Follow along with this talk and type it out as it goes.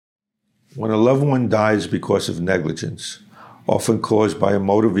When a loved one dies because of negligence, often caused by a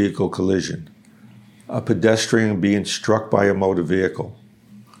motor vehicle collision, a pedestrian being struck by a motor vehicle,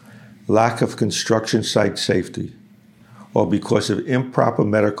 lack of construction site safety, or because of improper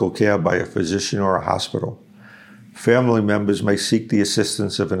medical care by a physician or a hospital, family members may seek the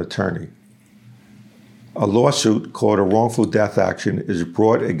assistance of an attorney. A lawsuit called a wrongful death action is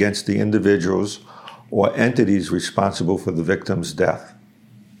brought against the individuals or entities responsible for the victim's death.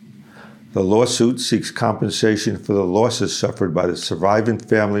 The lawsuit seeks compensation for the losses suffered by the surviving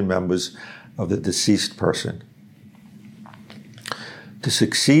family members of the deceased person. To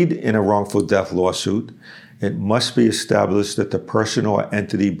succeed in a wrongful death lawsuit, it must be established that the person or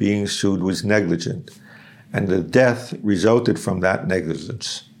entity being sued was negligent, and the death resulted from that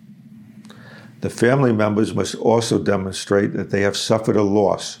negligence. The family members must also demonstrate that they have suffered a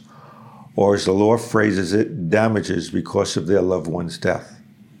loss, or as the law phrases it, damages because of their loved one's death.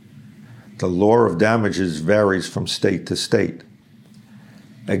 The law of damages varies from state to state.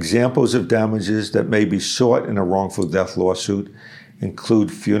 Examples of damages that may be sought in a wrongful death lawsuit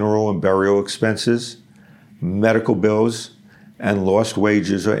include funeral and burial expenses, medical bills, and lost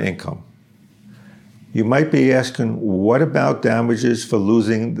wages or income. You might be asking, what about damages for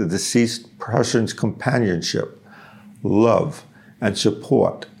losing the deceased person's companionship, love, and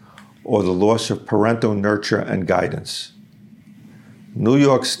support, or the loss of parental nurture and guidance? New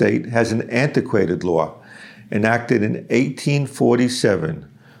York State has an antiquated law enacted in 1847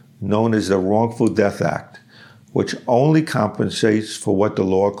 known as the Wrongful Death Act, which only compensates for what the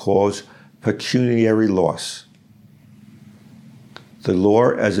law calls pecuniary loss. The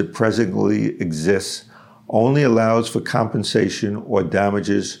law, as it presently exists, only allows for compensation or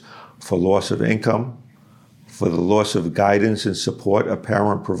damages for loss of income, for the loss of guidance and support a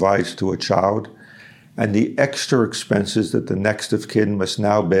parent provides to a child, and the extra expenses that the next of kin must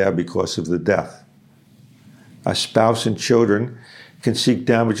now bear because of the death. A spouse and children can seek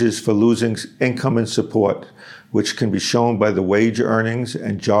damages for losing income and support, which can be shown by the wage earnings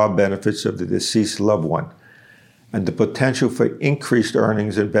and job benefits of the deceased loved one, and the potential for increased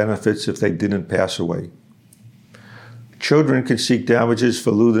earnings and benefits if they didn't pass away. Children can seek damages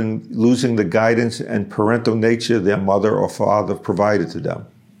for losing the guidance and parental nature their mother or father provided to them.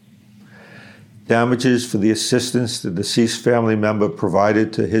 Damages for the assistance the deceased family member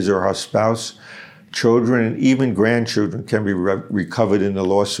provided to his or her spouse, children, and even grandchildren can be recovered in the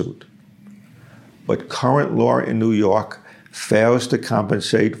lawsuit. But current law in New York fails to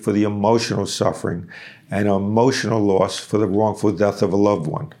compensate for the emotional suffering and emotional loss for the wrongful death of a loved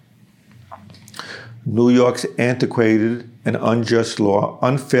one. New York's antiquated and unjust law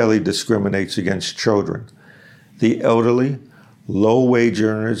unfairly discriminates against children, the elderly, low-wage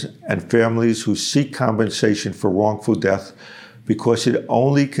earners, and families who seek compensation for wrongful death because it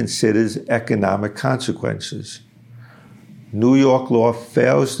only considers economic consequences. New York law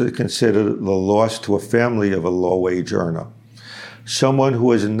fails to consider the loss to a family of a low-wage earner, someone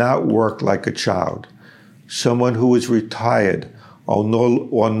who has not worked like a child, someone who is retired or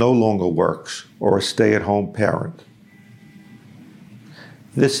no longer works, or a stay-at-home parent.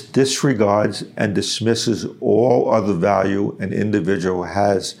 This disregards and dismisses all other value an individual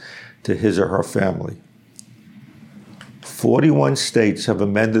has to his or her family. 41 states have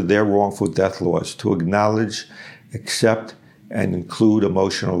amended their wrongful death laws to acknowledge, accept, and include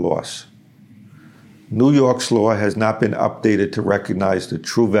emotional loss. New York's law has not been updated to recognize the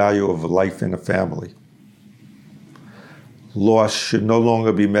true value of life in a family. Loss should no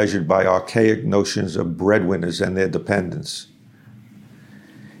longer be measured by archaic notions of breadwinners and their dependents.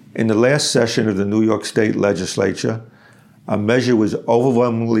 In the last session of the New York State Legislature, a measure was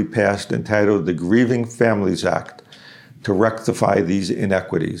overwhelmingly passed entitled the Grieving Families Act to rectify these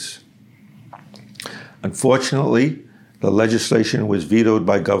inequities. Unfortunately, the legislation was vetoed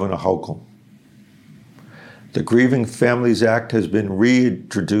by Governor Hochul. The Grieving Families Act has been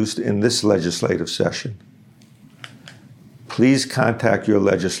reintroduced in this legislative session. Please contact your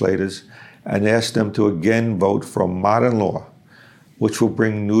legislators and ask them to again vote for a modern law which will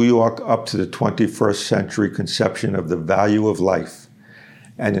bring New York up to the 21st century conception of the value of life,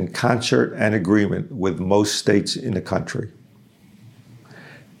 and in concert and agreement with most states in the country.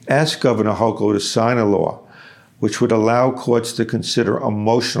 Ask Governor Hochul to sign a law which would allow courts to consider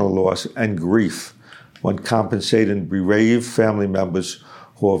emotional loss and grief when compensating bereaved family members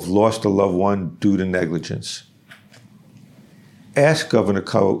who have lost a loved one due to negligence. Ask Governor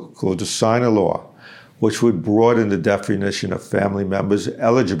Hochul to sign a law which would broaden the definition of family members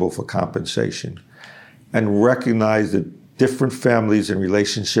eligible for compensation and recognize the different families and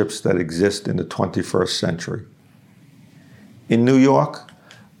relationships that exist in the 21st century. In New York,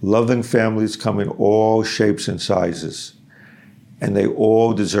 Loving families come in all shapes and sizes, and they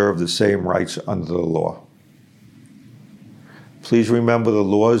all deserve the same rights under the law. Please remember the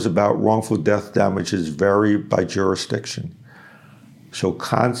laws about wrongful death damages vary by jurisdiction. So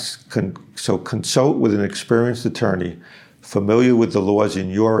consult with an experienced attorney familiar with the laws in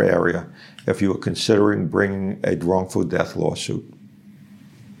your area if you are considering bringing a wrongful death lawsuit.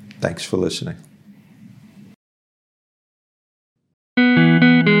 Thanks for listening.